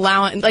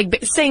allowing,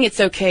 like, saying it's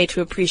okay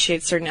to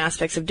appreciate certain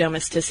aspects of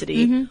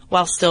domesticity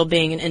while still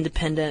being an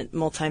independent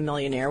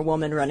multimillionaire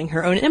woman running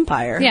her own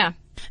empire. Yeah.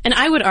 And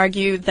I would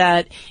argue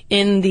that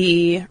in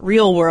the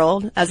real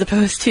world, as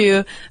opposed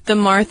to the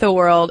Martha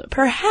world,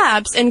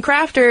 perhaps, and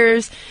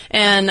crafters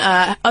and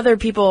other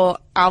people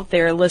out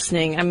there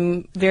listening,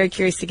 I'm very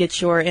curious to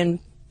get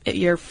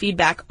your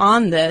feedback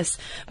on this,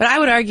 but I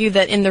would argue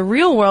that in the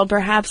real world,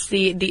 perhaps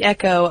the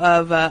echo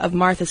of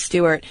Martha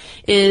Stewart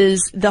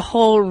is the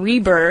whole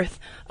rebirth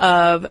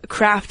of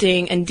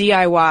crafting and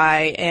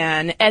DIY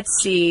and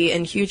Etsy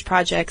and huge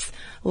projects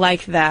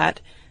like that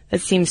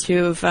seems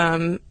to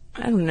have,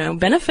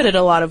 benefited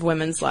a lot of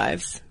women's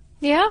lives.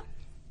 Yeah.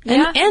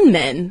 And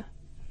men.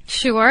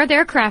 Sure,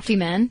 they're crafty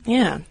men.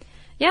 Yeah.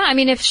 Yeah, I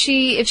mean, if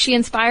she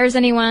inspires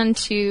anyone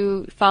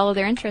to follow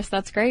their interests,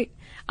 that's great.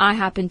 I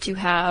happen to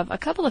have a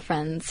couple of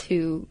friends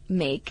who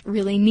make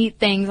really neat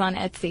things on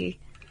Etsy.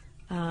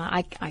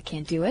 I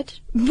can't do it,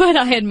 but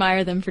I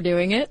admire them for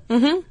doing it.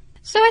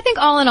 So I think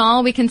all in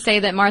all, we can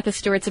say that Martha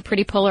Stewart's a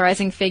pretty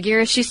polarizing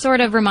figure. She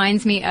sort of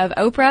reminds me of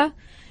Oprah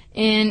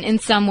in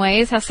some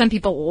ways, how some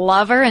people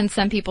love her and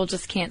some people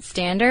just can't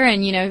stand her.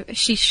 And,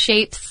 she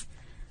shapes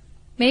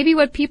maybe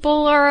what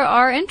people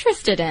are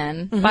interested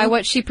in by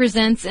what she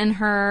presents in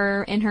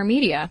her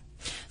media.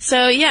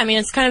 So, yeah, I mean,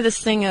 it's kind of this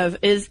thing of,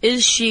 is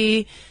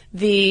she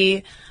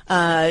the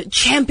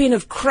champion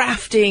of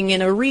crafting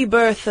and a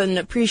rebirth and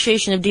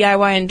appreciation of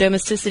DIY and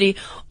domesticity,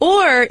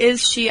 or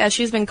is she, as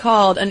she's been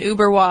called, an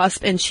uber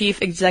wasp and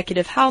chief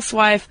executive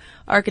housewife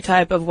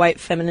archetype of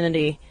white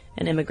femininity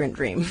and immigrant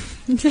dream?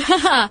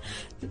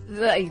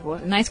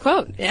 Nice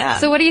quote. Yeah.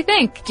 So what do you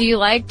think? Do you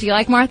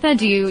like Martha?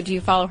 Do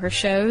you follow her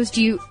shows?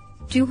 Do you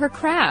do her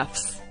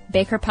crafts?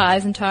 Bake her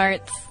pies and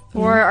tarts?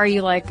 Or are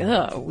you like,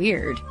 ugh,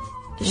 weird?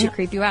 Does she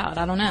creep you out?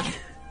 I don't know.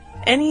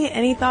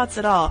 Any thoughts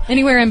at all?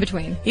 Anywhere in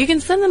between. You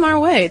can send them our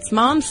way. It's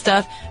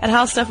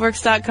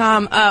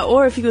momstuff@howstuffworks.com.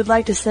 Or if you would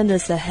like to send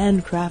us a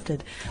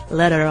handcrafted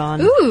letter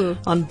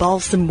on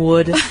balsam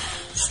wood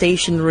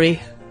stationery,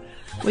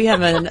 we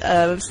have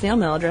a snail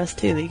mail address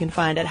too that you can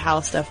find at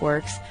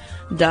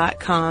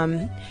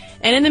howstuffworks.com.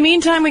 And in the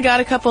meantime, we got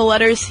a couple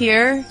letters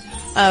here,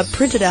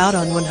 printed out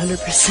on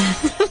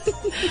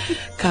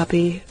 100%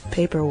 copy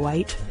paper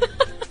white.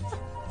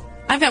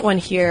 I've got one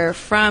here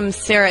from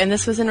Sarah, and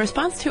this was in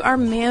response to our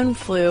man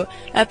flu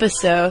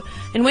episode,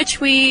 in which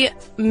we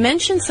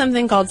mentioned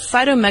something called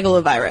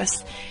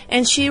cytomegalovirus.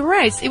 And she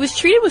writes, "It was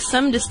treated with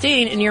some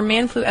disdain in your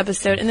man flu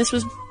episode, and this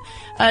was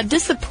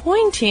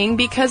disappointing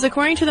because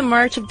according to the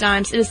March of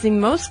Dimes, it is the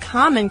most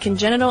common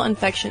congenital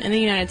infection in the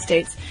United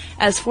States,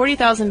 as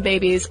 40,000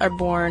 babies are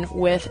born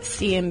with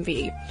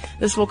CMV.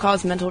 This will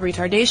cause mental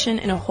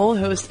retardation and a whole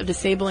host of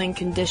disabling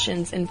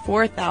conditions in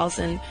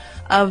 4,000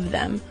 of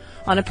them.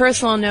 On a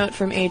personal note,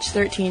 from age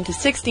 13 to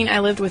 16, I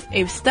lived with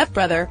a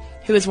stepbrother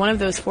who is one of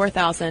those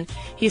 4,000.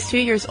 He's 2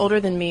 years older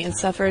than me and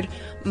suffered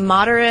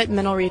moderate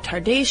mental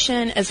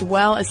retardation as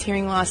well as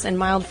hearing loss and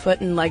mild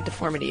foot and leg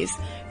deformities.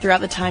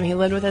 Throughout the time he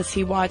lived with us,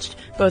 he watched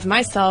both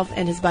myself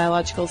and his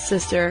biological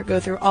sister go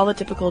through all the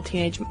typical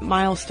teenage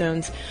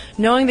milestones,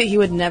 knowing that he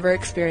would never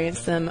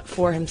experience them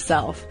for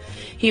himself.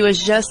 He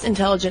was just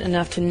intelligent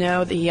enough to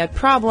know that he had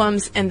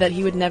problems and that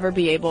he would never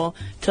be able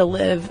to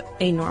live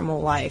a normal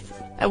life.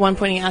 At one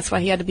point, he asked why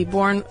he had to be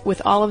born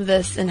with all of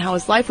this and how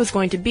his life was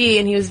going to be,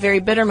 and he was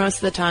very bitter most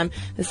of the time.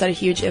 This had a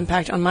huge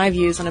impact on my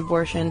views on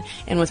abortion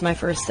and was my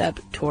first step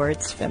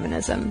towards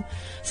feminism."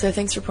 So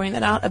thanks for pointing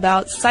that out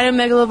about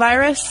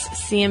cytomegalovirus,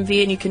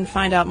 CMV, and you can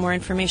find out more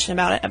information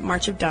about it at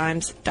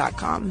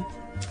marchofdimes.com.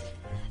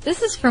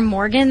 This is from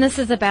Morgan. This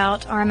is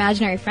about our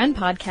Imaginary Friend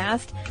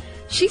podcast.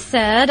 She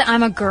said,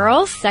 "I'm a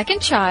girl's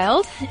second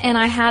child, and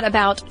I had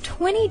about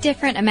 20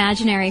 different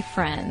imaginary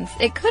friends.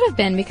 It could have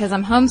been because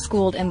I'm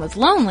homeschooled and was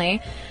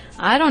lonely.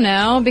 I don't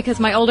know,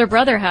 because my older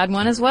brother had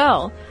one as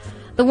well.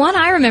 The one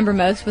I remember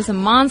most was a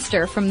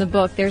monster from the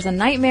book There's a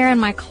Nightmare in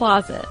My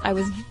Closet. I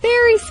was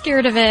very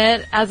scared of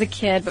it as a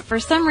kid, but for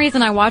some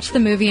reason I watched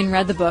the movie and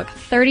read the book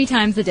 30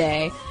 times a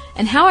day.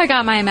 And how I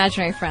got my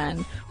imaginary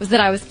friend was that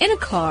I was in a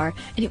car,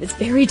 and it was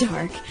very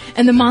dark,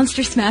 and the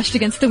monster smashed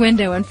against the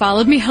window and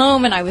followed me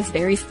home, and I was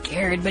very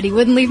scared, but he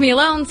wouldn't leave me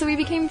alone, so we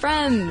became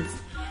friends.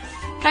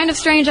 Kind of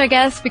strange, I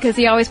guess, because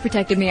he always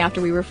protected me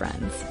after we were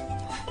friends."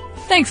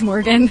 Thanks,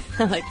 Morgan.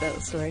 I like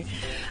that story.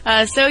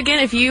 So again,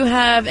 if you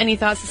have any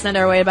thoughts to send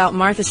our way about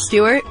Martha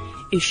Stewart,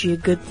 is she a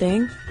good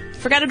thing?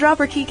 forgot to drop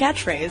her key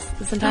catchphrase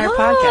this entire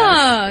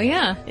podcast. Oh,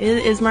 yeah.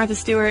 Is Martha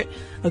Stewart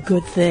a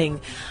good thing?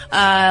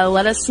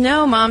 Let us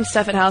know,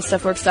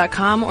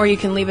 momstuff@howstuffworks.com, or you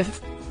can leave a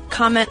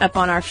comment up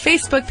on our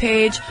Facebook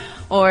page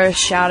or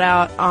shout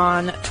out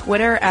on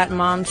Twitter at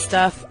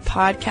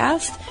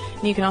momstuffpodcast.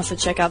 And you can also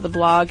check out the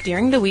blog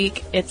during the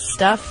week. It's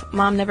Stuff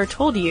Mom Never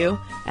Told You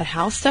at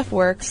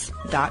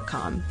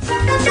howstuffworks.com.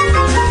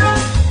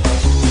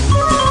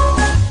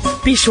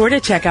 Be sure to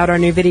check out our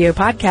new video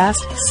podcast,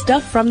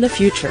 Stuff from the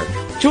Future.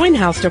 Join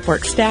How Stuff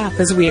Works staff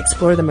as we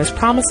explore the most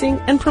promising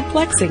and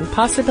perplexing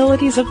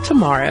possibilities of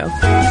tomorrow.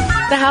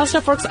 The How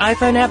Stuff Works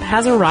iPhone app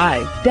has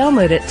arrived.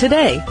 Download it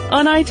today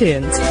on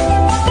iTunes.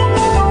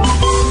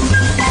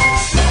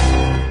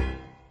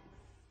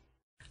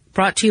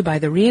 Brought to you by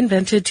the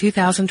reinvented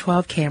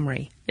 2012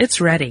 Camry.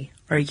 It's ready.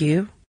 Are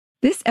you?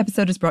 This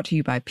episode is brought to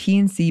you by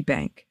PNC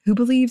Bank, who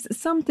believes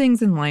some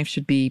things in life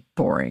should be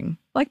boring,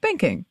 like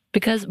banking.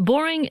 Because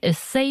boring is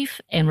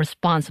safe and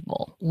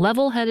responsible,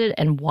 level-headed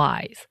and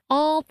wise.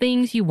 All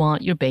things you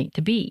want your bank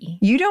to be.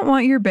 You don't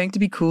want your bank to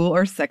be cool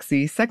or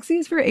sexy. Sexy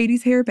is for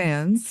 80s hair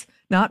bands,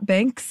 not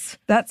banks.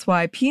 That's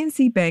why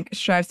PNC Bank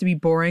strives to be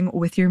boring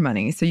with your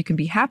money so you can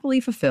be happily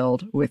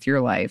fulfilled with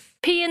your life.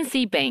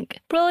 PNC Bank,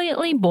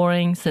 brilliantly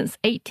boring since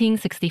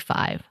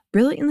 1865.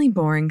 Brilliantly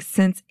Boring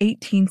Since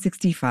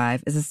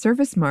 1865 is a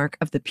service mark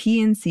of the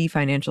PNC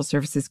Financial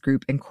Services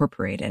Group,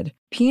 Incorporated.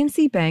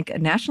 PNC Bank, a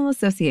National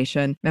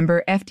Association,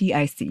 member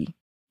FDIC.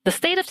 The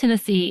state of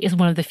Tennessee is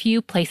one of the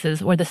few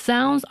places where the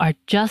sounds are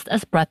just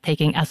as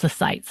breathtaking as the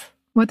sights.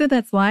 Whether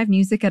that's live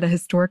music at a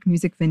historic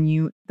music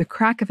venue, the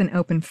crack of an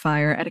open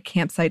fire at a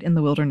campsite in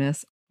the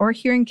wilderness, or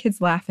hearing kids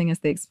laughing as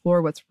they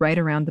explore what's right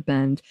around the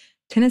bend,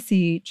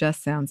 Tennessee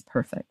just sounds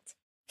perfect.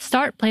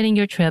 Start planning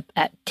your trip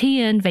at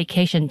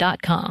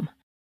tnvacation.com.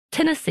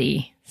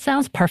 Tennessee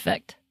sounds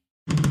perfect.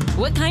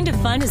 What kind of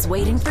fun is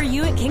waiting for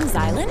you at Kings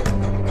Island?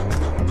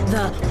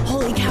 The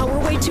holy cow,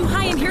 we're way too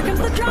high and here comes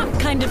the drop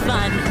kind of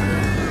fun.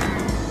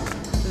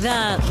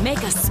 The make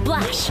a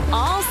splash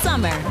all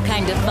summer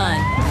kind of fun.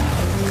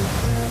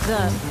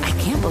 The I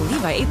can't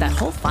believe I ate that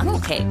whole funnel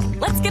cake.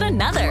 Let's get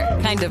another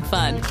kind of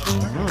fun.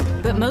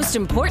 But most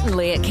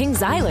importantly, at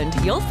Kings Island,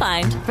 you'll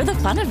find for the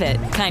fun of it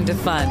kind of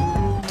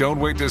fun. Don't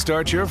wait to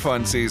start your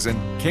fun season.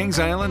 Kings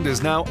Island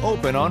is now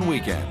open on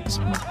weekends.